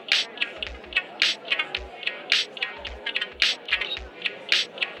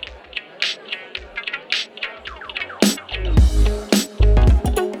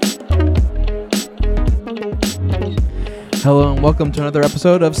Hello and welcome to another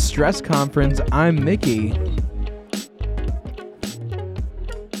episode of Stress Conference. I'm Mickey.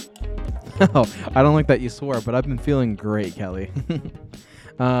 Oh, I don't like that you swore, but I've been feeling great, Kelly.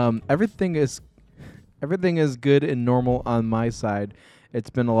 Everything is good and normal on my side.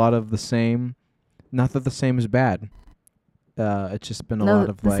 It's been a lot of the same. Not that the same is bad. It's just been a lot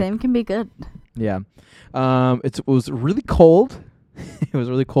of the same can be good. Yeah. It was really cold. It was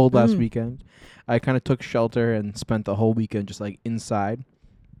really cold last weekend. I kind of took shelter and spent the whole weekend just like inside.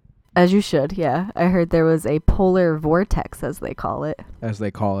 As you should, yeah. I heard there was a polar vortex, as they call it.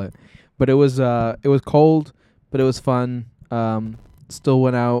 But it was cold, but it was fun. Still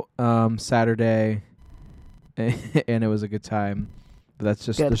went out Saturday, and it was a good time. But that's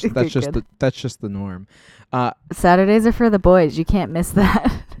just that's just the norm. Saturdays are for the boys. You can't miss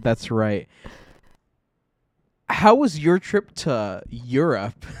that. That's right. How was your trip to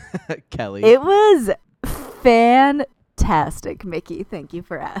Europe, Kelly? It was fantastic, Mickey. Thank you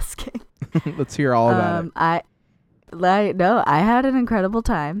for asking. Let's hear all about it. I had an incredible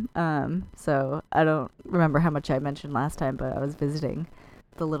time. So I don't remember how much I mentioned last time, but I was visiting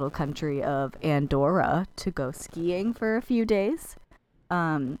the little country of Andorra to go skiing for a few days,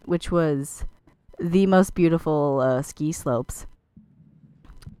 which was the most beautiful ski slopes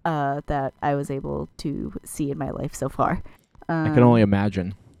that I was able to see in my life so far. I can only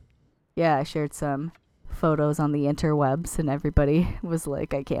imagine. Yeah, I shared some photos on the interwebs, and everybody was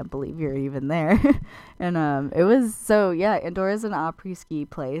like, I can't believe you're even there. And it was, so yeah, Andorra's an après-ski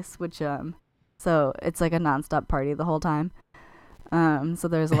place, which so it's like a nonstop party the whole time. So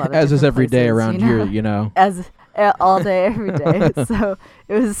there's a lot of as is every places, day around here, you know. As all day every day. So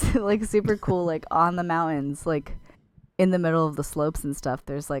it was like super cool, like on the mountains, like in the middle of the slopes and stuff.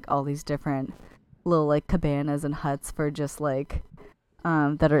 There's like all these different little like cabanas and huts for just like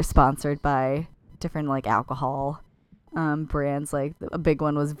that are sponsored by different like alcohol brands. Like a big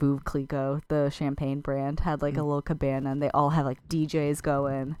one was Veuve Clicquot, the champagne brand, had like a little cabana, and they all have like DJs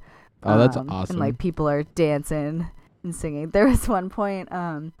going. Oh, that's awesome. And like people are dancing and singing. There was one point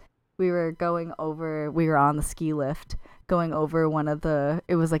we were on the ski lift going over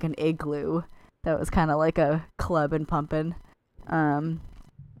it was like an igloo that was kind of like a club and pumping. And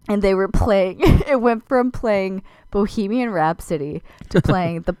they were playing, it went from playing Bohemian Rhapsody to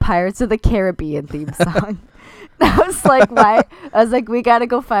playing the Pirates of the Caribbean theme song. I was like, why? I was like, we got to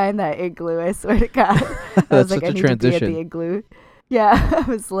go find that igloo, I swear to God. I was like, I need to be at the igloo. Yeah, I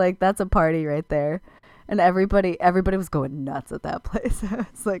was like, that's a party right there. And everybody was going nuts at that place. I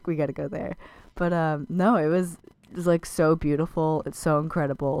was like, we got to go there. But no, it was like so beautiful. It's so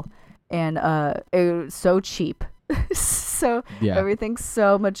incredible. And it was so cheap. So yeah. Everything's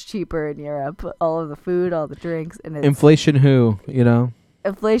so much cheaper in Europe. All of the food, all the drinks, and inflation who, you know?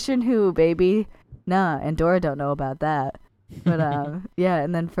 Inflation who, baby? Nah, Andorra don't know about that. But yeah,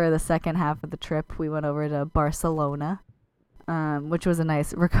 and then for the second half of the trip, we went over to Barcelona, which was a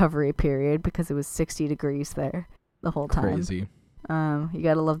nice recovery period because it was 60 degrees there the whole time. Crazy. You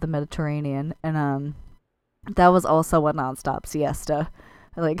gotta love the Mediterranean, and that was also a nonstop siesta.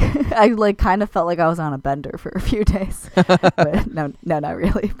 Like I like kind of felt like I was on a bender for a few days. But no, not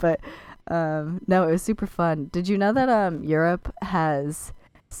really. But no, it was super fun. Did you know that Europe has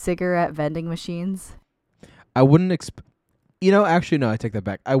cigarette vending machines? I wouldn't actually no, I take that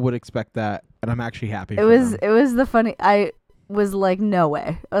back. I would expect that, and I'm actually happy. It was the funny. I was like, no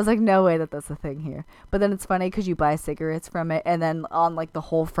way. I was like, no way that that's a thing here. But then it's funny because you buy cigarettes from it, and then on like the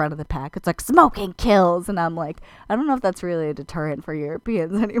whole front of the pack, it's like smoking kills, and I'm like, I don't know if that's really a deterrent for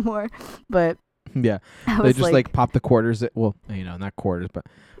Europeans anymore. But yeah, they just like pop the quarters. Not quarters, but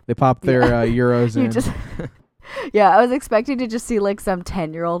they pop their euros in. Yeah, I was expecting to just see like some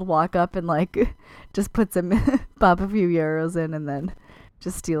 10-year-old walk up and like just pop a few euros in, and then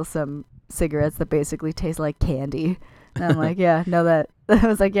just steal some cigarettes that basically taste like candy. And I'm like, yeah, no, that I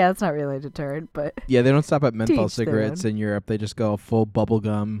was like, yeah, it's not really a deterrent, but yeah, they don't stop at menthol cigarettes in Europe. They just go full bubble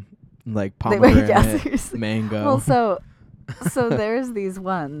gum, like pomegranate, mango. Well, so there's these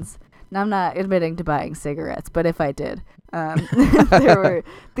ones. Now I'm not admitting to buying cigarettes, but if I did, there were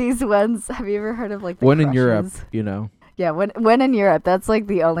these ones. Have you ever heard of like the when Crushes? In Europe, you know? Yeah, when in Europe, that's like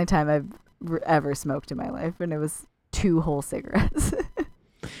the only time I've ever smoked in my life, and it was 2 whole cigarettes.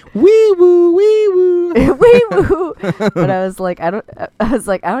 Wee woo, wee woo, wee woo. But I was like, I don't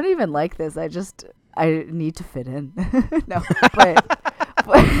even like this. I need to fit in. No, but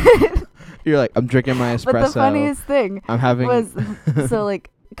you're like, I'm drinking my espresso. But the funniest thing I'm having was so like,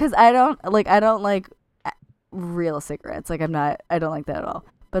 because I don't like real cigarettes. Like I don't like that at all.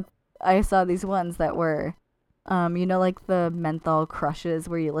 But I saw these ones that were You know, like the menthol crushes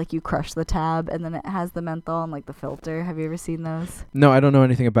where you crush the tab and then it has the menthol and like the filter. Have you ever seen those? No, I don't know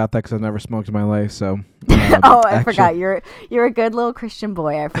anything about that because I've never smoked in my life. So, Oh, I forgot. You're a good little Christian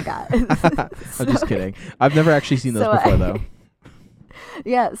boy. I forgot. I'm just kidding. I've never actually seen those before, though.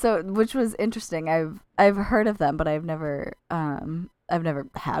 Yeah, so which was interesting. I've heard of them, but I've never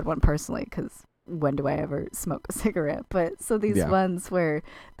had one personally because when do I ever smoke a cigarette? But so these ones were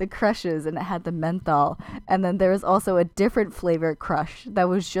the crushes and it had the menthol, and then there was also a different flavor crush that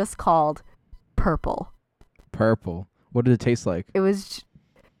was just called purple. Purple. What did it taste like? It was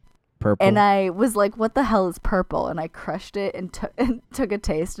purple. And I was like, what the hell is purple? And I crushed it and took a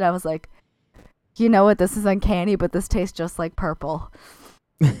taste, and I was like, you know what, this is uncanny, but this tastes just like purple.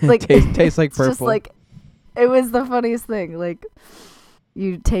 Like tastes like purple. Just like, it was the funniest thing. Like,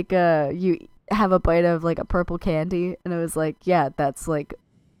 you have a bite of like a purple candy, and it was like, yeah, that's like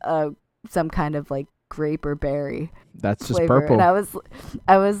some kind of like grape or berry. That's flavor. Just purple. And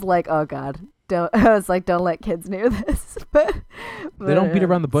I was like, oh god, don't let kids near this. but they don't beat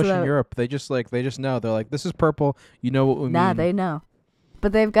around the bush in Europe. They just know. They're like, this is purple. You know what we mean? Nah, they know.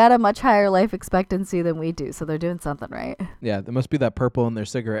 But they've got a much higher life expectancy than we do, so they're doing something right. Yeah, there must be that purple in their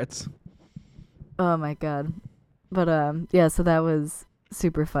cigarettes. Oh my god. But yeah, so that was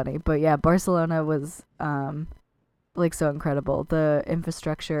super funny. But yeah, Barcelona was like so incredible. The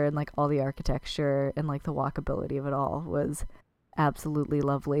infrastructure and like all the architecture and like the walkability of it all was absolutely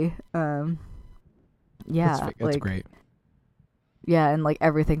lovely. Yeah, it's like great. Yeah, and like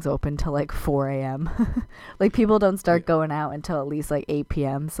everything's open till like 4 a.m. Like people don't start going out until at least like 8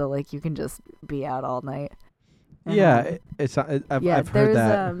 p.m. So like you can just be out all night. And, I've heard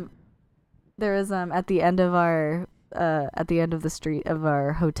that. There was at the end of the street of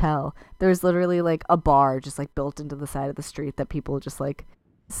our hotel, there was literally like a bar just like built into the side of the street that people just like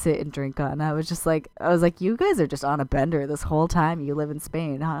sit and drink on. I was like, you guys are just on a bender this whole time you live in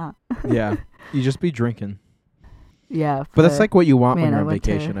Spain, huh? Yeah, you just be drinking. Yeah, but that's like what you want when you're on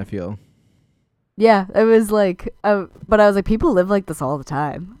vacation. I feel. Yeah, it was like, but I was like, people live like this all the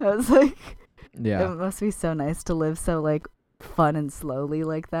time. I was like, yeah, it must be so nice to live so like fun and slowly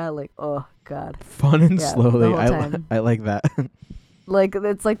like that. Like, oh god, fun and slowly. I like that. Like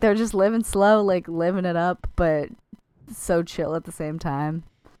it's like they're just living slow, like living it up, but so chill at the same time.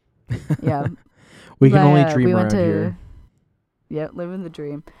 Yeah, we can only dream around here. Yeah, living the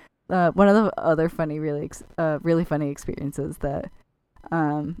dream. One of the other funny, really funny experiences that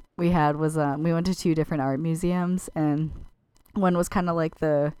we had was we went to 2 different art museums, and one was kind of like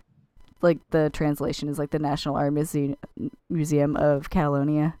the translation is like the National Art Museum of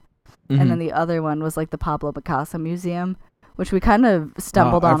Catalonia, and then the other one was like the Pablo Picasso Museum, which we kind of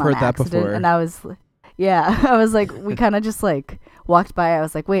stumbled on heard that accident, before. and I was like, we kind of just like walked by. I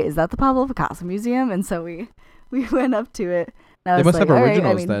was like, wait, is that the Pablo Picasso Museum? And so we went up to it. They must have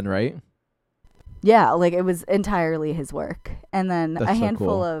originals then, right? Yeah, like it was entirely his work, and then That's a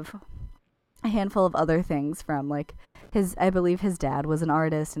handful of other things from like I believe his dad was an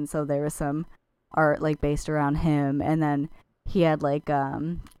artist, and so there was some art like based around him, and then he had like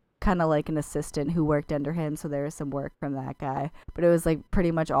kind of like an assistant who worked under him, so there was some work from that guy, but it was like pretty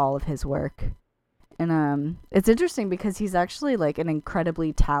much all of his work. And it's interesting because he's actually like an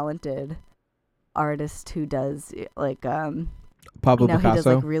incredibly talented artist who does like Pablo Picasso. He does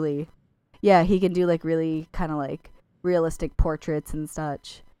like really, yeah, he can do like really kind of like realistic portraits and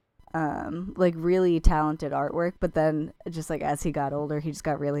such, like really talented artwork. But then just like as he got older, he just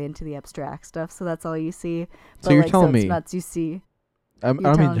got really into the abstract stuff. So that's all you see. But, so you're like, telling me, it's nuts. You see, I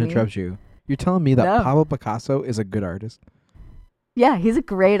don't mean to interrupt you. You're telling me that Pablo Picasso is a good artist? Yeah, he's a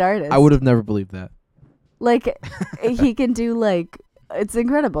great artist. I would have never believed that. Like he can do like, it's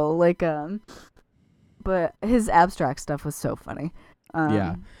incredible. Like but his abstract stuff was so funny.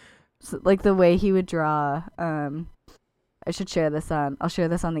 Yeah. So, like the way he would draw. I'll share this on the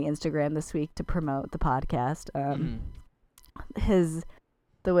Instagram this week to promote the podcast.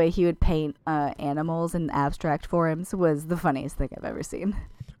 The way he would paint animals in abstract forms was the funniest thing I've ever seen.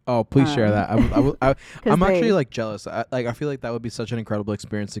 Oh, please share that. I'm actually like jealous. I feel like that would be such an incredible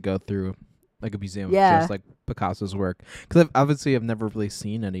experience to go through, like a museum of just like Picasso's work. Because I've never really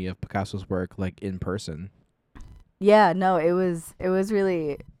seen any of Picasso's work like in person. Yeah, no, it was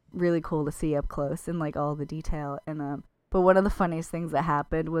really really cool to see up close and like all the detail. And but one of the funniest things that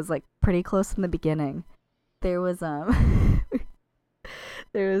happened was like pretty close in the beginning. There was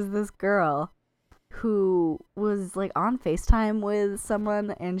there was this girl who was like on FaceTime with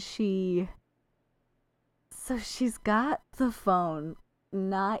someone, and she's got the phone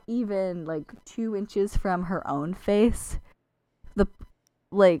not even like 2 inches from her own face,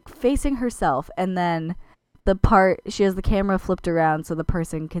 like facing herself, and then she has the camera flipped around so the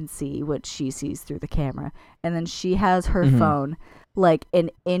person can see what she sees through the camera, and then she has her phone like an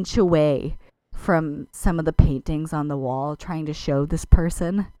inch away from some of the paintings on the wall, trying to show this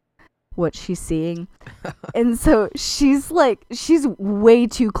person what she's seeing. And so she's way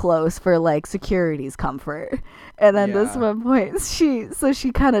too close for like security's comfort. And then this one point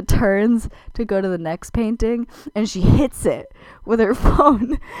she kind of turns to go to the next painting, and she hits it with her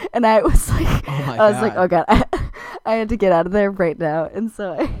phone. And I was like, oh god, I had to get out of there right now. And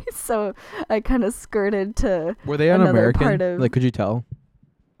so I kind of skirted to. Were they an American? Like, could you tell?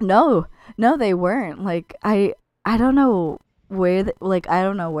 No, they weren't. Like, I don't know where I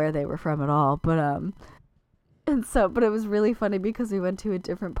don't know where they were from at all, but but it was really funny because we went to a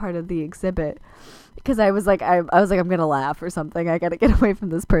different part of the exhibit, because I was like I'm gonna laugh or something. I gotta get away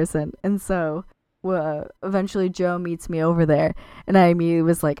from this person. And so eventually Joe meets me over there, and I immediately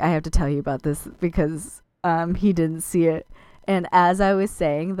was like, I have to tell you about this because he didn't see it. And as I was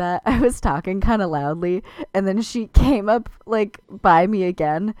saying that, I was talking kind of loudly, and then she came up like by me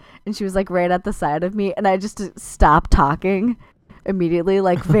again, and she was like right at the side of me, and I just stopped talking immediately,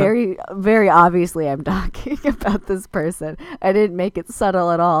 like very, very obviously I'm talking about this person. I didn't make it subtle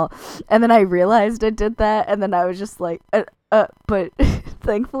at all. And then I realized I did that, and then I was just like, but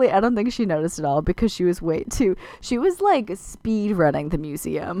thankfully I don't think she noticed at all, because she was like speed running the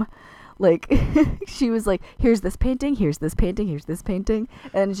museum. Like, she was like, here's this painting, here's this painting, here's this painting,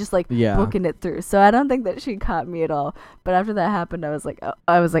 and just like booking it through. So I don't think that she caught me at all. But after that happened, I was like,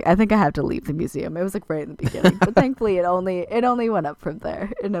 I think I have to leave the museum. It was like right in the beginning, but thankfully it only went up from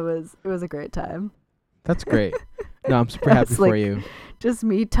there, and it was a great time. That's great. No, I'm super happy for you. Just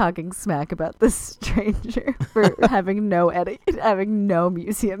me talking smack about this stranger for having no etiquette, having no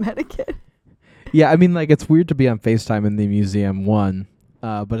museum etiquette. Yeah, I mean, like, it's weird to be on FaceTime in the museum, one.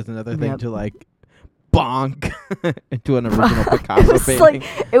 But it's another thing to like bonk into an original Picasso painting.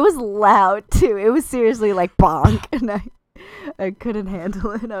 It was loud too. It was seriously like bonk, and I couldn't handle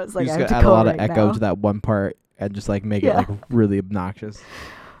it. I was like, I have to add a lot right of echo now to that one part and just like make it like really obnoxious.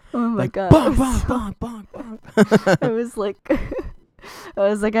 Oh my like, god! Bonk, bonk, bonk, bonk, bonk. I was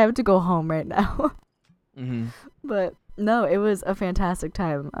like, I have to go home right now. Mm-hmm. But no, it was a fantastic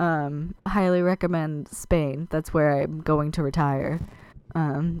time. Highly recommend Spain. That's where I'm going to retire.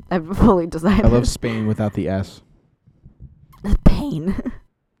 I've fully decided. I love Spain without the S. Pain.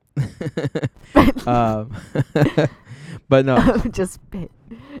 But no, just pain.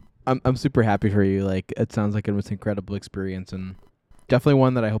 I'm super happy for you. Like, it sounds like it was an incredible experience, and definitely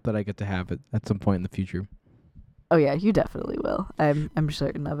one that I hope that I get to have at some point in the future. Oh yeah, you definitely will. I'm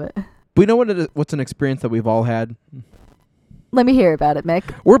certain of it. But you know what it is, what's an experience that we've all had? Let me hear about it,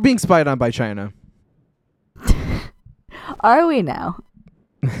 Mick. We're being spied on by China. Are we now?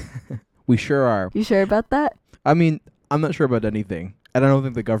 We sure are. You sure about that? I mean, I'm not sure about anything, and I don't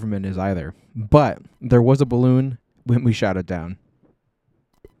think the government is either. But there was a balloon when we shot it down.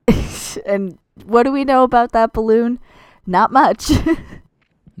 And what do we know about that balloon? Not much.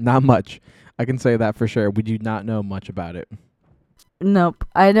 Not much. I can say that for sure. We do not know much about it. Nope.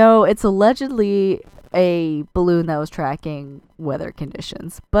 I know it's allegedly a balloon that was tracking weather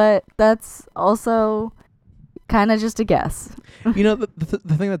conditions, but that's also kind of just a guess. You know, the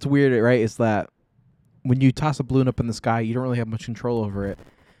thing that's weird, right, is that when you toss a balloon up in the sky, you don't really have much control over it.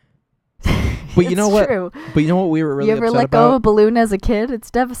 But you know what? True. But you know what we were really upset about? You ever let go of a balloon as a kid?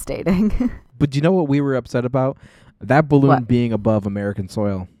 It's devastating. But you know what we were upset about? That balloon being above American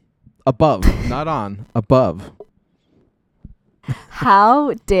soil. Above, not on. Above.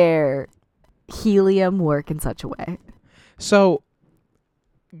 How dare helium work in such a way? So,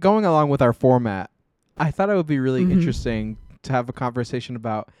 going along with our format, I thought it would be really interesting to have a conversation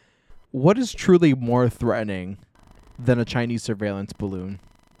about what is truly more threatening than a Chinese surveillance balloon.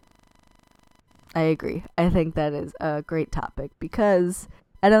 I agree. I think that is a great topic because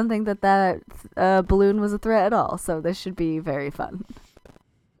I don't think that balloon was a threat at all. So this should be very fun.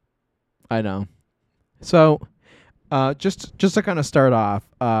 I know. So, just to kind of start off,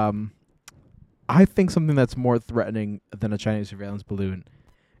 I think something that's more threatening than a Chinese surveillance balloon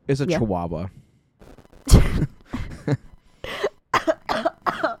is a chihuahua.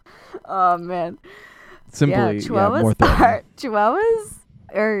 Oh man. Simply, more threatening.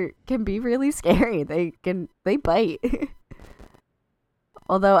 Chihuahuas can be really scary. They bite.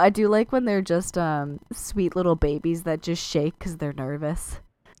 Although I do like when they're just sweet little babies that just shake because they're nervous.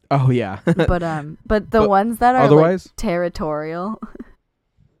 Oh yeah. but the ones that are otherwise, like territorial.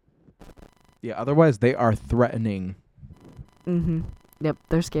 Yeah, otherwise they are threatening. Mhm. Yep,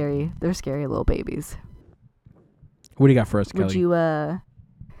 they're scary. They're scary little babies. What do you got for us, Kelly? Would you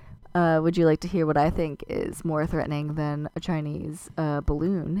Would you like to hear what I think is more threatening than a Chinese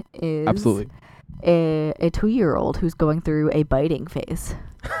balloon? Is Absolutely. a 2-year-old who's going through a biting phase.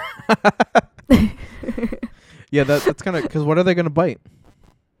 Yeah, that's kind of because what are they gonna bite?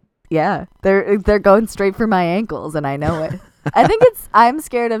 Yeah, they're going straight for my ankles, and I know it. I think I'm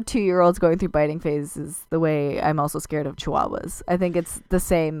scared of 2-year-olds going through biting phases the way I'm also scared of chihuahuas. I think it's the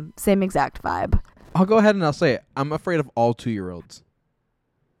same exact vibe. I'll go ahead and I'll say it. I'm afraid of all 2-year-olds.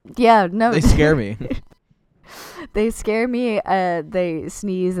 Yeah, no. They scare me. They scare me. They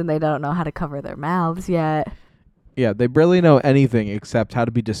sneeze and they don't know how to cover their mouths yet. Yeah, they barely know anything except how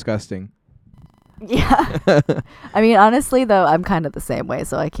to be disgusting. Yeah. I mean, honestly, though, I'm kind of the same way,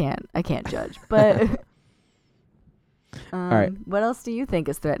 so I can't judge. But all right. What else do you think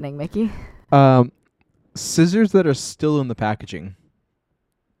is threatening, Mickey? Scissors that are still in the packaging.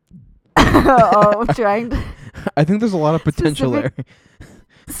 Oh, I'm trying to. I think there's a lot of potential there.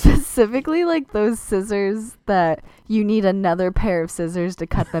 Specifically, like those scissors that you need another pair of scissors to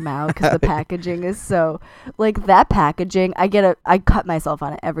cut them out because the packaging is so like that packaging. I cut myself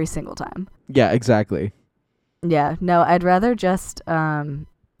on it every single time. Yeah, exactly. Yeah, no, I'd rather just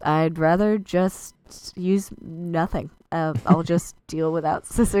use nothing. I'll just deal without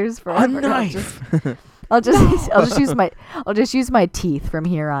scissors forever. A knife. I'll just use my teeth from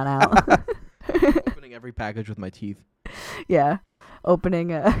here on out. Opening every package with my teeth. Yeah. Opening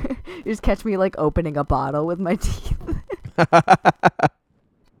you just catch me like opening a bottle with my teeth.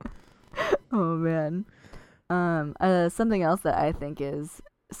 Oh man. Something else that I think is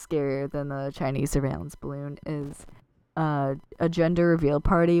scarier than the Chinese surveillance balloon is a gender reveal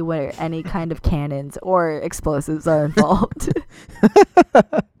party where any kind of cannons or explosives are involved.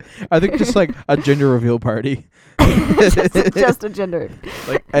 I think just like a gender reveal party. just a gender.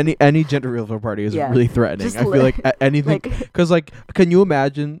 Like any gender reveal party is really threatening. I feel like anything because like can you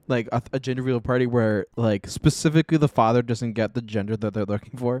imagine like a gender reveal party where like specifically the father doesn't get the gender that they're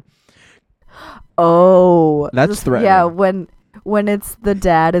looking for? Oh, that's threatening. Yeah, when it's the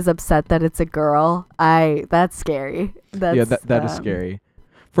dad is upset that it's a girl, that's scary. That is scary.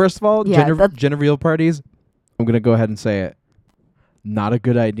 First of all, gender reveal parties, I'm gonna go ahead and say it, not a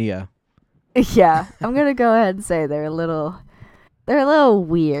good idea. Yeah, I'm gonna go ahead and say they're a little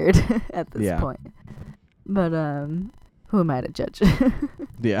weird at this point. But who am I to judge?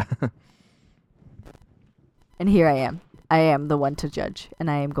 Yeah. And here I am. I am the one to judge, and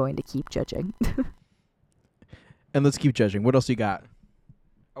I am going to keep judging. And let's keep judging. What else you got?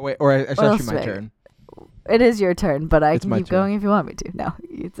 Oh wait, or it's actually my turn. It is your turn, but I can keep turn. going if you want me to. No,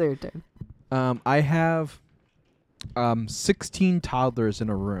 it's your turn. I have 16 toddlers in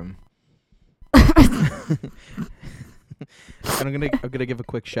a room. And I'm gonna give a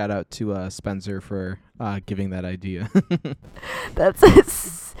quick shout out to Spencer for giving that idea. That's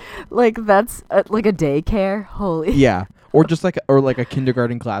like a daycare. Holy. Yeah, or just like a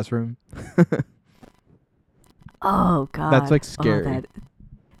kindergarten classroom. Oh god, that's like scary. Oh,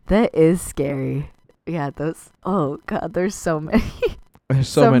 that is scary. Yeah, those. Oh god, there's so many. There's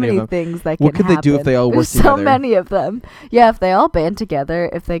so many of them. Things that what can could they do if they all work together? So many of them. Yeah, if they all band together,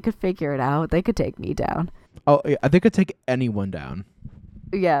 if they could figure it out, they could take me down. Oh, yeah, they could take anyone down.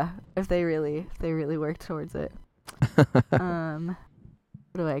 Yeah, if they really work towards it. What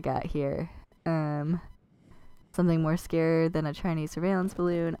do I got here? Something more scary than a Chinese surveillance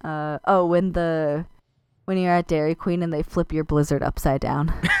balloon. When you're at Dairy Queen and they flip your Blizzard upside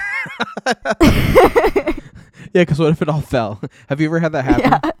down. Yeah, because what if it all fell? Have you ever had that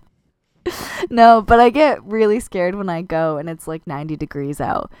happen? Yeah. No, but I get really scared when I go and it's like 90 degrees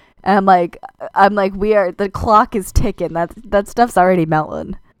out. And I'm like, the clock is ticking. That stuff's already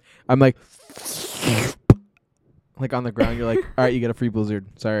melting. I'm like on the ground. You're like, all right, you get a free Blizzard.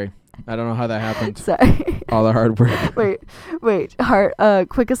 Sorry. I don't know how that happened. Sorry. All the hard work. Wait.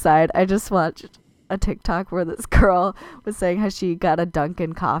 Quick aside. I just watched a TikTok where this girl was saying how she got a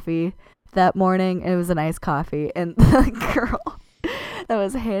Dunkin' coffee that morning, and it was an iced coffee, and the girl that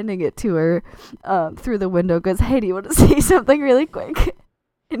was handing it to her through the window goes, "Hey, do you want to say something really quick?"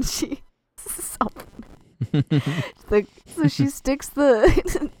 And she so she sticks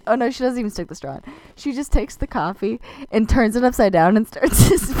the oh no, she doesn't even stick the straw in. She just takes the coffee and turns it upside down and starts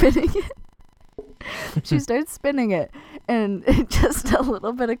spinning it. She starts spinning it, and just a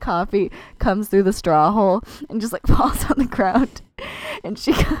little bit of coffee comes through the straw hole and just like falls on the ground. And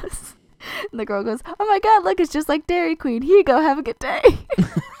she goes, and the girl goes, "Oh my god, look, it's just like Dairy Queen. Here you go, have a good day."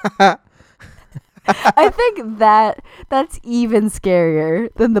 I think that's even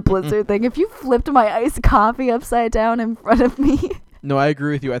scarier than the Blizzard thing. If you flipped my iced coffee upside down in front of me. No, I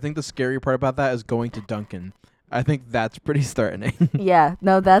agree with you. I think the scary part about that is going to Dunkin'. I think that's pretty threatening. Yeah,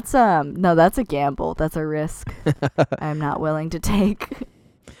 no, that's a gamble. That's a risk I'm not willing to take.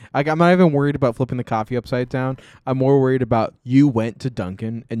 I'm not even worried about flipping the coffee upside down. I'm more worried about you went to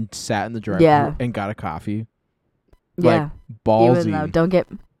Dunkin' and sat in the drive-thru and got a coffee. Yeah. Like, ballsy. Even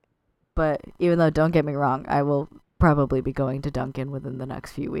though don't get me wrong, I will probably be going to Dunkin' within the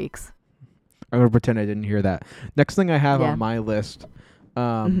next few weeks. I'm gonna pretend I didn't hear that. Next thing I have on my list,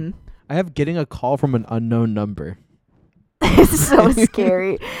 Mm-hmm. I have getting a call from an unknown number. It's so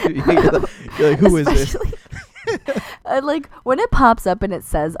scary. You're like, who is this? Like when it pops up and it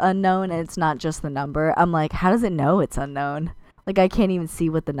says unknown and it's not just the number, I'm like, how does it know it's unknown? Like I can't even see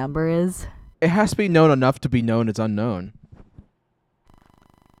what the number is. It has to be known enough to be known it's unknown.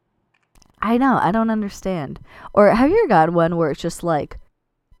 I know. I don't understand. Or have you ever got one where it's just like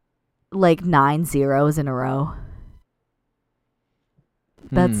 9 zeros in a row?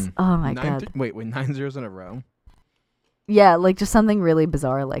 That's oh my god. Wait, 9 zeros in a row? Yeah, like just something really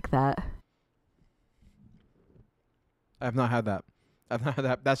bizarre like that. I've not had that.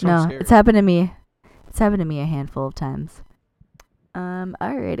 That's so scary. It's happened to me. It's happened to me a handful of times.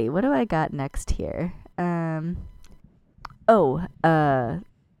 Alrighty, what do I got next here? Something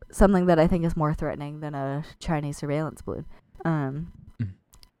that I think is more threatening than a Chinese surveillance balloon.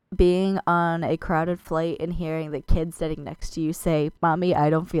 Being on a crowded flight and hearing the kid sitting next to you say, "Mommy, I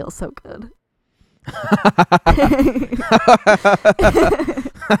don't feel so good."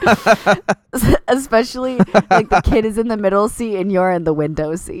 Especially like the kid is in the middle seat and you're in the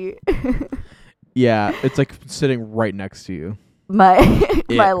window seat. Yeah, it's like sitting right next to you.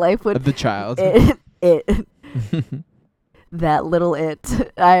 My life would the child. That little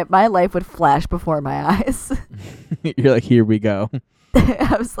my life would flash before my eyes. You're like, here we go.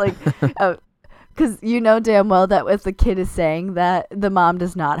 I was like, because you know damn well that if the kid is saying that, the mom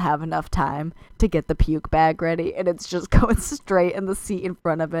does not have enough time to get the puke bag ready, and it's just going straight in the seat in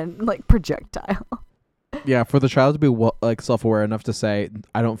front of it, like projectile. Yeah, for the child to be self-aware enough to say,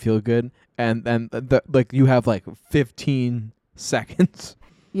 "I don't feel good," and you have like 15 seconds.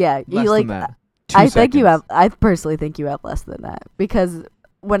 Yeah, less you like. Than that. I personally think you have less than that, because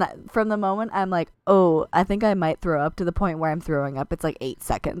from the moment I'm like, oh, I think I might throw up, to the point where I'm throwing up, it's like 8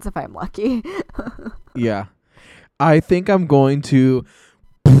 seconds if I'm lucky. Yeah. I think I'm going to.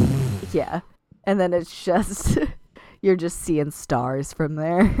 Yeah. And then it's just, you're just seeing stars from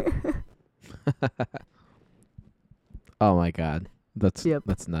there. Oh my God. That's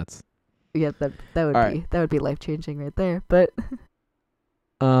nuts. Yeah, that would be life-changing right there. But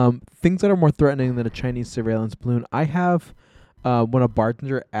things that are more threatening than a Chinese surveillance balloon. I have when a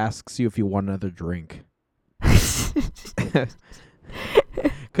bartender asks you if you want another drink.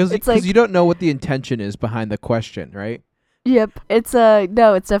 Because you don't know what the intention is behind the question, right? Yep. It's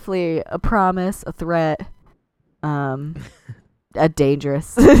definitely a promise, a threat, a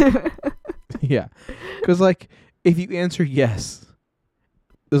dangerous. Yeah. Because like if you answer yes,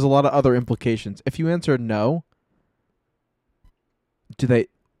 there's a lot of other implications. If you answer no,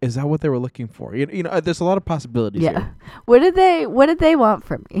 is that what they were looking for? You know, there's a lot of possibilities. Yeah. Here. What did they want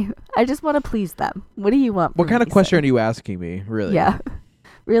from me? I just want to please them. What do you want from me? What kind of question are you asking me, really? Yeah.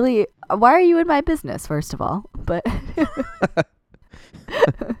 Really, why are you in my business, first of all? But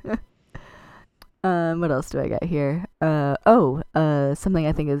what else do I got here? Something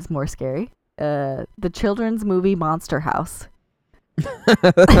I think is more scary. The children's movie Monster House.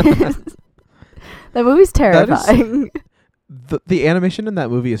 That movie's terrifying. The animation in that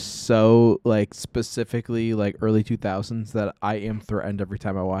movie is so like specifically like early 2000s that I am threatened every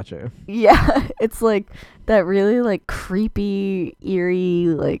time I watch it. Yeah, it's like that really like creepy, eerie,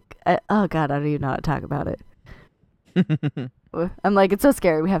 like oh god, I don't even know how to talk about it. I'm like, it's so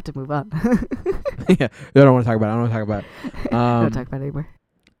scary, we have to move on. Yeah, I don't want to talk about it. Don't talk about it anymore.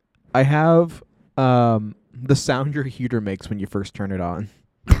 I have the sound your heater makes when you first turn it on.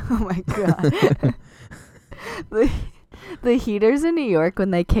 Oh my god. The heaters in New York,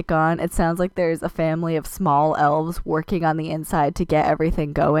 when they kick on, it sounds like there's a family of small elves working on the inside to get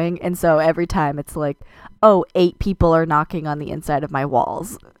everything going. And so every time it's like, 8 people are knocking on the inside of my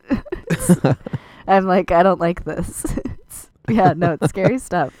walls. I'm like, I don't like this. It's scary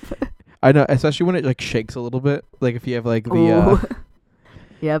stuff. I know, especially when it like shakes a little bit. Like if you have like the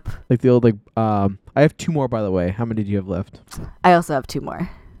yep. Like the old I have 2 more, by the way. How many do you have left? I also have 2 more.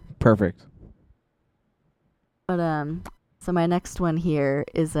 Perfect. But so my next one here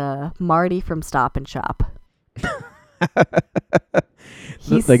is Marty from Stop and Shop.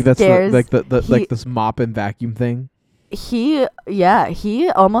 He like that's scares, like this mop and vacuum thing. He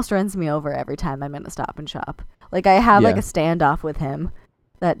almost runs me over every time I'm in a Stop and Shop. Like I have like a standoff with him,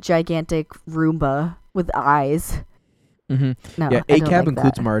 that gigantic Roomba with eyes. Mm-hmm. No, Yeah, I don't ACAB like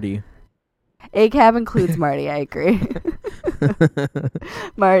includes that. Marty. ACAB includes Marty. I agree.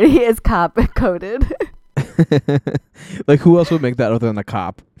 Marty is cop coded. Like, who else would make that other than a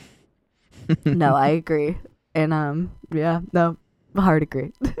cop? No, I agree. And yeah, no, hard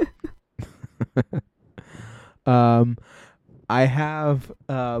agree. I have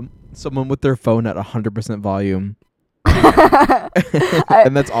someone with their phone at 100% volume, I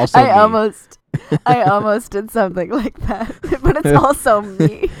and that's also me. I almost did something like that, but it's also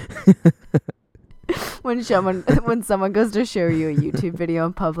me. When someone goes to show you a YouTube video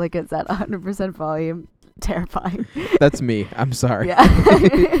in public, it's at 100% volume. Terrifying. That's me. I'm sorry. Yeah,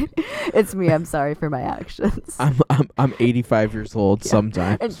 it's me. I'm sorry for my actions. I'm 85 years old. Yeah.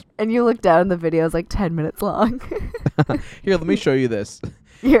 Sometimes. And you look down and the video is like 10 minutes long. Here, let me show you this.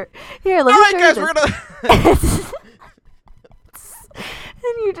 Here, let me All right, show guys, you we're this. gonna.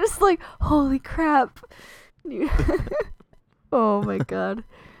 And you just like, holy crap. Oh my god.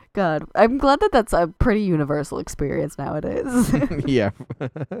 I'm glad that that's a pretty universal experience nowadays. Yeah.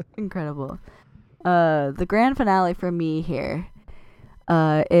 Incredible. The grand finale for me here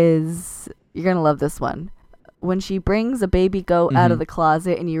is, you're gonna love this one, when she brings a baby goat out of the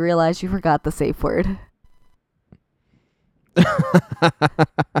closet and you realize you forgot the safe word.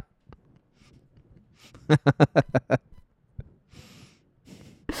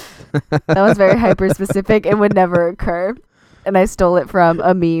 That was very hyper specific and would never occur, and I stole it from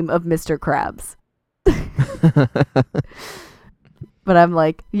a meme of Mr. Krabs. But I'm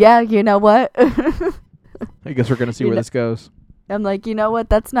like, yeah, you know what? I guess we're gonna see where this goes. I'm like, you know what?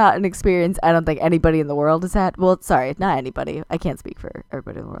 That's not an experience I don't think anybody in the world has had. Well, sorry, not anybody. I can't speak for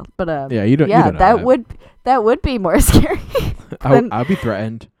everybody in the world. But yeah, you don't. Yeah, you don't know that would be more scary. I'll be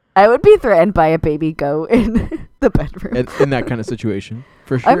threatened. I would be threatened by a baby goat in the bedroom. In that kind of situation,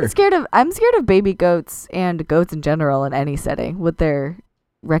 for sure. I'm scared of baby goats and goats in general in any setting with their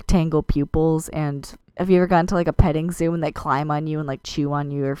rectangle pupils. And have you ever gone to like a petting zoo and they climb on you and like chew on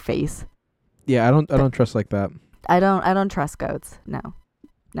your face? Yeah, I don't trust like that. I don't trust goats. No,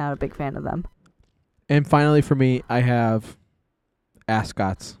 not a big fan of them. And finally, for me, I have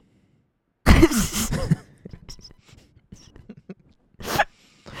ascots.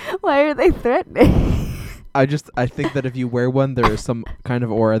 Why are they threatening? I think that if you wear one, there is some kind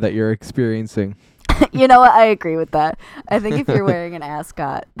of aura that you're experiencing. You know what? I agree with that. I think if you're wearing an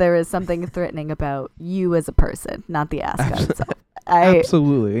ascot, there is something threatening about you as a person, not the ascot itself.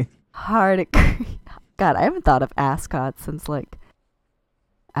 Absolutely. Hard agree. God, I haven't thought of ascots since like,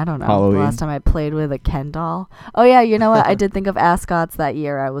 I don't know, Halloween. the last time I played with a Ken doll. Oh yeah, you know what? I did think of ascots that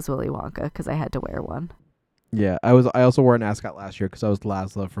year I was Willy Wonka because I had to wear one. Yeah, I also wore an ascot last year because I was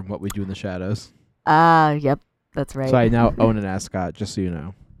Laszlo from What We Do in the Shadows. Yep, that's right. So I now own an ascot, just so you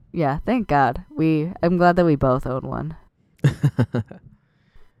know. Yeah, thank God. I'm glad that we both own one.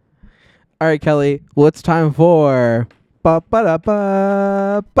 All right, Kelly. Well, it's time for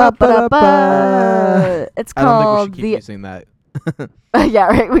ba-ba-da-ba, Ba-ba-da-ba. It's I don't think we called should keep using that. Yeah,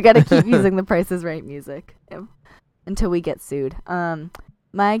 right. We got to keep using the Price is Right music until we get sued.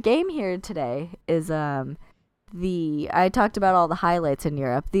 My game here today is I talked about all the highlights in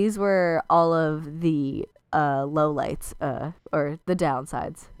Europe. These were all of the lowlights, or the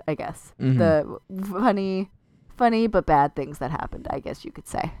downsides, I guess. Mm-hmm. The funny but bad things that happened, I guess you could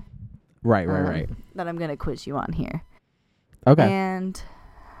say. Right. That I'm gonna quiz you on here. Okay. And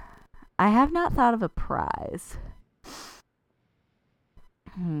I have not thought of a prize.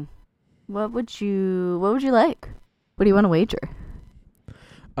 What would you like? What do you want to wager?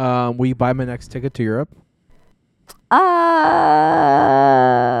 Will you buy my next ticket to Europe?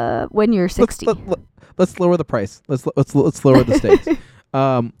 When you're 60. Let's lower the price. Let's lower the stakes.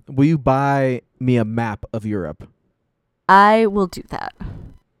 Will you buy me a map of Europe? I will do that.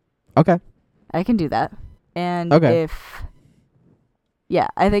 Okay. I can do that. And Okay.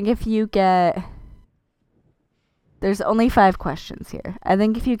 I think if you get, there's only 5 questions here. I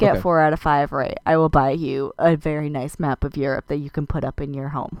think if you get 4 out of 5 right, I will buy you a very nice map of Europe that you can put up in your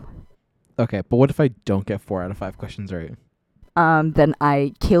home. Okay, but what if I don't get 4 out of 5 questions right? Then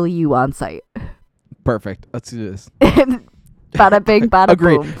I kill you on sight. Perfect. Let's do this. Bada bing, bada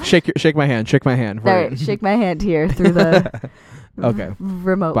Agreed. boom. Shake my hand. All right, shake my hand here through the okay.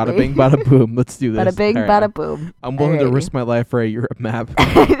 remotely. Bada bing, bada boom. Let's do this. Bada bing, All right. bada boom. I'm willing to Alrighty. risk my life for a Europe map.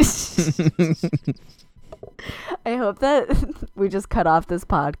 I hope that we just cut off this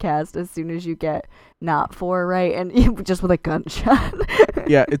podcast as soon as you get not 4 right, and just with a gunshot.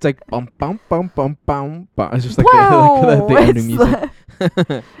 Yeah, it's like bum bum bum bum bum bum. It's just like Wow, the ending music.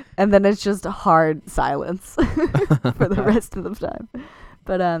 And then it's just hard silence for the rest of the time.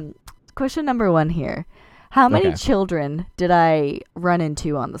 But question number 1 here. How many Okay. children did I run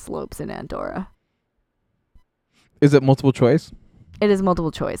into on the slopes in Andorra? Is it multiple choice? It is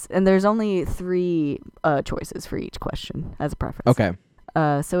multiple choice, and there's only 3 choices for each question as a preference. Okay.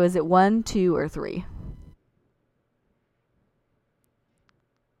 So is it 1, 2, or 3?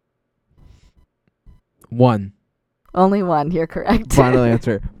 1. Only 1. You're correct. Final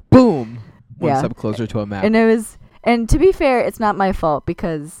answer. Boom. One Yeah. step closer to a map. And to be fair, it's not my fault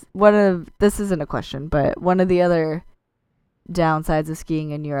because this isn't a question, but one of the other downsides of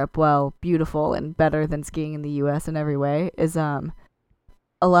skiing in Europe, while beautiful and better than skiing in the US in every way, is a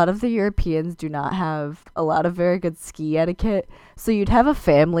lot of the Europeans do not have a lot of very good ski etiquette. So you'd have a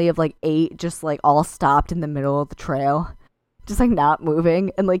family of like 8 just like all stopped in the middle of the trail, just like not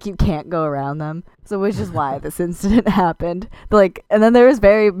moving, and like you can't go around them. So which is why this incident happened. Like, and then there was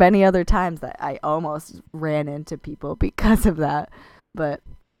very many other times that I almost ran into people because of that. But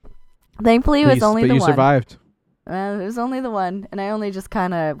thankfully it was only the you one. survived. It was only the one, and I only just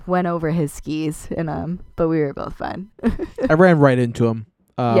kind of went over his skis, and but we were both fine. I ran right into him.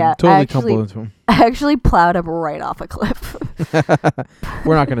 Yeah, Totally tumbled into him. I actually plowed him right off a cliff.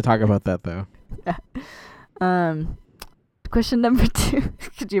 We're not going to talk about that, though. Question number 2.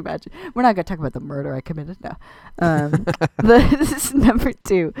 Could you imagine? We're not going to talk about the murder I committed. No. This is number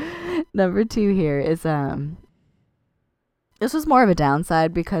 2. Number 2 here is this was more of a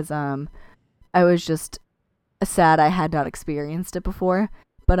downside because I was just sad I had not experienced it before.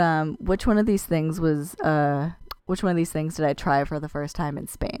 But which one of these things did I try for the first time in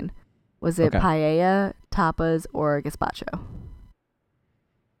Spain? Was it paella, tapas, or gazpacho?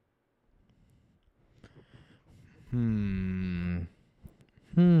 Run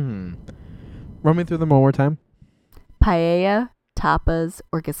me through them one more time. Paella, tapas,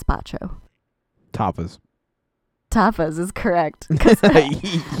 or gazpacho? Tapas. Tapas is correct. 'Cause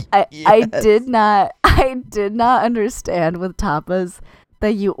I did not understand with tapas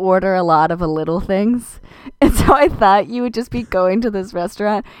that you order a lot of little things. And so I thought you would just be going to this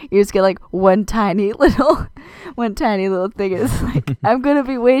restaurant. You just get like one tiny little thing. It's like, I'm going to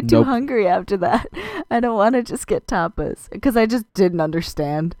be way too Nope. hungry after that. I don't want to just get tapas because I just didn't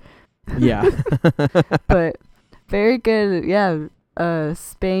understand. Yeah. But very good. Yeah.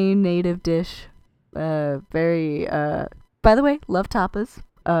 Spain native dish. Very, by the way, love tapas.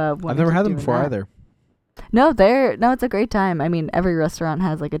 I've never had them before either. No, it's a great time. I mean, every restaurant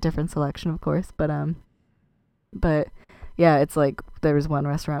has like a different selection, of course, but yeah, it's like there was one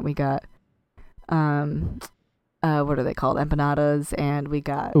restaurant we got, what are they called? Empanadas, and we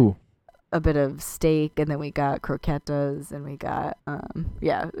got a bit of steak, and then we got croquetas, and we got,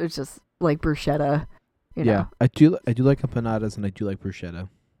 yeah, it's just like bruschetta, you know. I do like empanadas, and I do like bruschetta.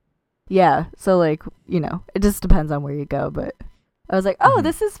 Yeah, so like, you know, it just depends on where you go, but I was like, oh,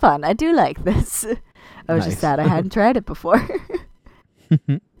 this is fun. I do like this. I was just sad I hadn't tried it before.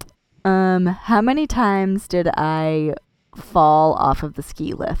 How many times did I fall off of the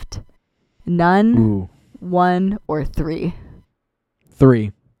ski lift? None, 1, or 3?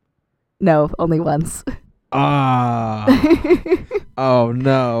 3. No, only once. Ah. Oh,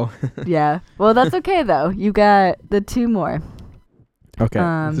 no. Yeah. Well, that's okay, though. You got the 2 more. Okay,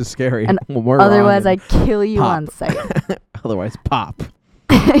 this is scary. And Well, we're otherwise, wrong, I kill you pop. on sight. Otherwise, pop.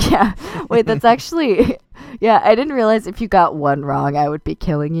 Yeah. Wait, that's actually... Yeah, I didn't realize if you got 1 wrong, I would be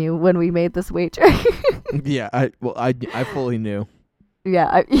killing you when we made this wager. Yeah, I fully knew.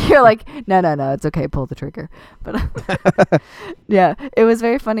 Yeah, you're like, no, it's okay, pull the trigger. But yeah, it was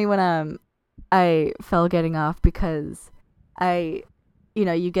very funny when I fell getting off because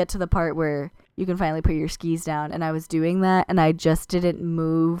you get to the part where you can finally put your skis down, and I was doing that, and I just didn't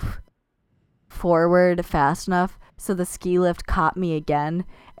move forward fast enough, so the ski lift caught me again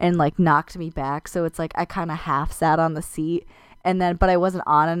and like knocked me back. So it's like I kind of half sat on the seat, but I wasn't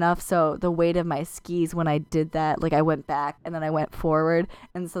on enough, so the weight of my skis when I did that, like I went back and then I went forward,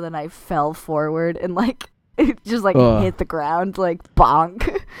 and so then I fell forward and like it just like hit the ground like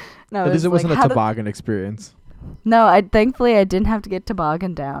bonk. No, At least it wasn't like, a toboggan experience. No, thankfully I didn't have to get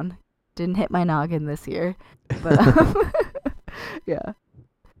toboggan down. Didn't hit my noggin this year, but yeah.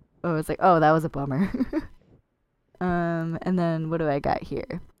 I was like, oh, that was a bummer. And then what do I got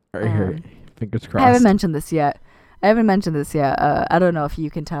here? Right here, fingers crossed. I haven't mentioned this yet. I don't know if you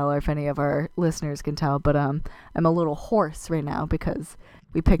can tell or if any of our listeners can tell, but I'm a little hoarse right now because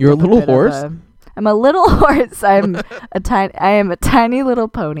we picked. You're up a little horse? I'm a little horse. I am a tiny little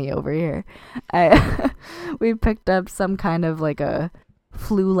pony over here. We picked up some kind of like a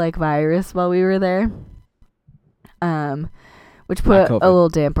flu-like virus while we were there, which put a little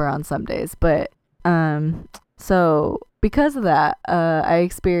damper on some days. But so because of that, I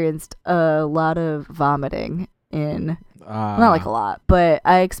experienced a lot of vomiting in, not like a lot, but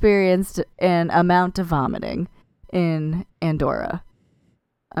I experienced an amount of vomiting in Andorra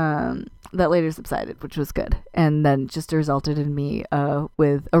that later subsided, which was good. And then just resulted in me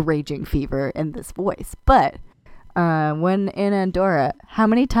with a raging fever and this voice. But when in Andorra, how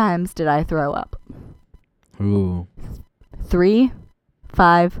many times did I throw up? Ooh. 3,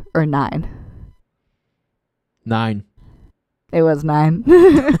 5, or 9? 9. It was 9.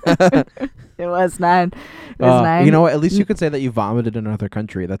 It was 9. It was 9. You know what? At least you could say that you vomited in another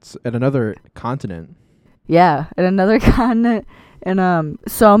country. That's at another continent. Yeah, in another continent, and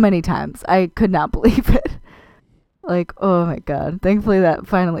so many times. I could not believe it. Like, oh my god. Thankfully that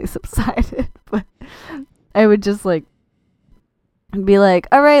finally subsided. But I would just like be like,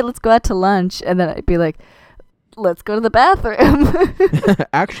 all right, let's go out to lunch, and then I'd be like, let's go to the bathroom.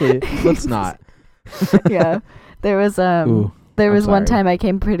 Actually, let's not. Yeah. There was Ooh, there I'm was one sorry. time I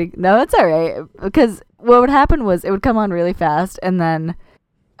came pretty. No, it's all right, because what would happen was it would come on really fast, and then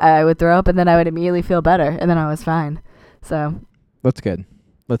I would throw up, and then I would immediately feel better, and then I was fine. So That's good.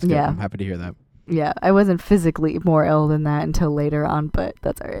 That's good. Yeah. I'm happy to hear that. yeah, I wasn't physically more ill than that until later on, but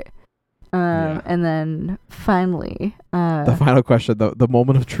that's all right. Yeah. And then finally, The final question, the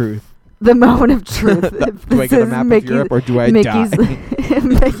moment of truth. the moment of truth. Do I get a map of Europe or do I die?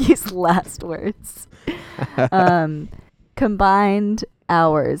 Mickey's last words. Combined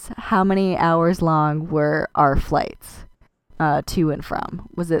hours. How many hours long were our flights to and from?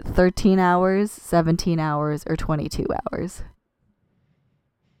 Was it 13 hours, 17 hours, or 22 hours?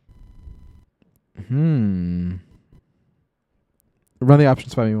 Run the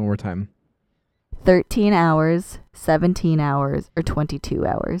options by me one more time. 13 hours, 17 hours, or 22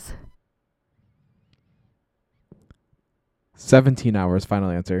 hours? 17 hours, final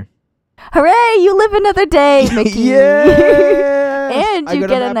answer. Hooray! You live another day, Mickey. Yes! And I you got a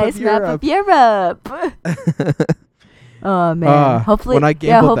get a nice map of Europe. Oh man! Hopefully, when I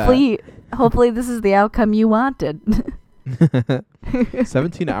gambled hopefully this is the outcome you wanted.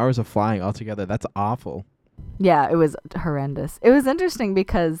 17 hours of flying altogether. That's awful. Yeah, it was horrendous. It was interesting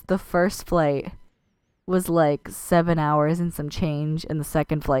because the first flight was like 7 hours and some change, and the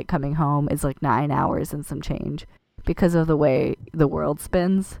second flight coming home is like 9 hours and some change because of the way the world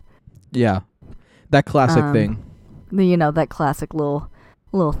spins. Yeah. That classic thing. That classic little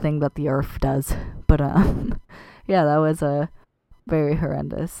thing that the Earth does. But yeah, that was very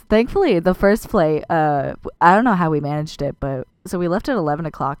horrendous. Thankfully, the first flight, I don't know how we managed it, but so we left at 11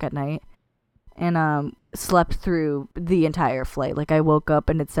 o'clock at night and slept through the entire flight. Like, I woke up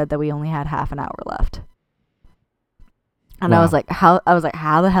and it said that we only had half an hour left. And Wow. I was like,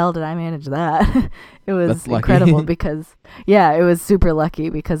 how the hell did I manage that? It was That's lucky. incredible because, yeah, it was super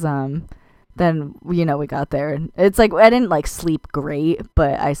lucky because then we got there and it's like I didn't like sleep great,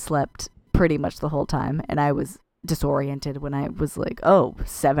 but I slept pretty much the whole time, and I was disoriented when I was like, oh,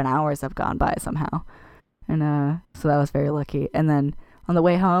 7 hours have gone by somehow, and so that was very lucky. And then on the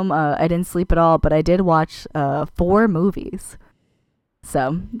way home, I didn't sleep at all, but I did watch 4 movies.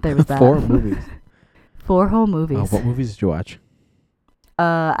 So there was that. 4 movies. 4 whole movies. Oh, what movies did you watch?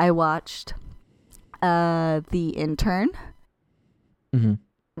 I watched The Intern Mm-hmm.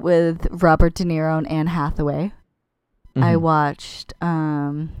 with Robert De Niro and Anne Hathaway. I watched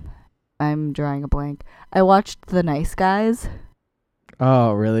I'm drawing a blank. I watched The Nice Guys.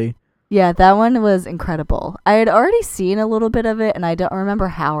 Oh, really? Yeah, that one was incredible. I had already seen a little bit of it, and I don't remember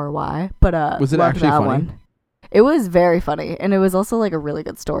how or why, but Was it loved actually that funny? one. It was very funny, and it was also like a really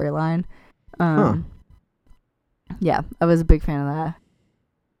good storyline. Yeah, I was a big fan of that.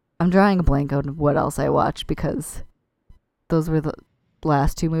 I'm drawing a blank on what else I watched because those were the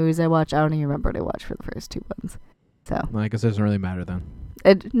last 2 movies I watched. I don't even remember what I watched for the first 2 ones. So Well, I guess it doesn't really matter then.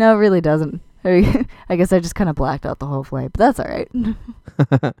 it really doesn't. I guess I just kind of blacked out the whole flight, but that's all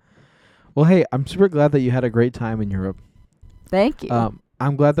right. Well, hey, I'm super glad that you had a great time in Europe. Thank you.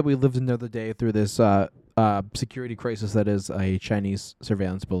 I'm glad that we lived another day through this security crisis that is a Chinese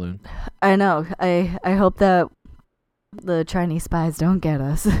surveillance balloon. I know. I hope that the Chinese spies don't get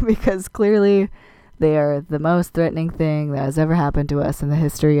us because clearly they are the most threatening thing that has ever happened to us in the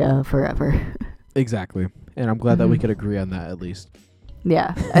history of forever. Exactly. And I'm glad that we could agree on that at least.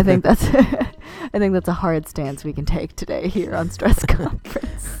 Yeah, I think that's a hard stance we can take today here on Stress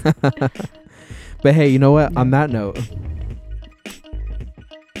Conference. But hey, you know what? Yeah. On that note,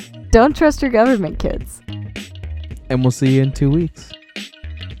 Don't trust your government, kids. and we'll see you in 2 weeks.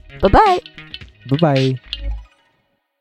 Bye-bye. Bye-bye.